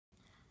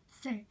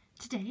So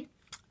today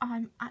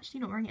I'm actually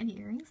not wearing any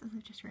earrings, as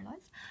I've just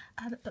realised,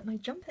 but my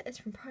jumper is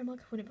from Primark.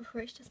 I've worn it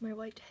before. It's just my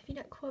white heavy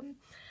neck one,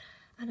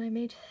 and I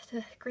made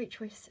the great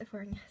choice of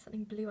wearing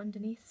something blue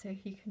underneath so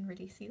you can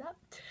really see that.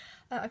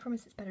 I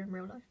promise it's better in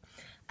real life.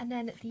 And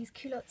then these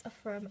culottes are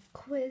from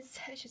Quiz,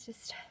 which is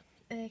just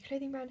a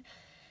clothing brand.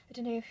 I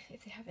don't know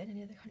if they have it in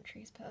any other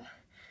countries, but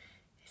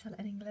they sell it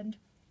in England.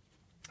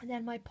 And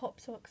then my pop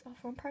socks are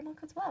from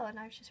Primark as well, and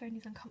I was just wearing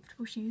these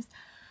uncomfortable shoes,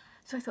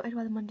 so I thought I'd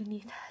wear them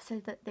underneath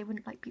so that they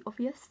wouldn't like be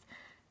obvious,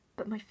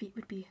 but my feet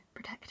would be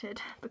protected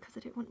because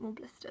I don't want more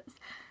blisters,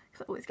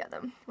 because I always get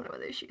them when I wear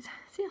those shoes.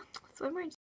 So yeah, that's what I'm wearing.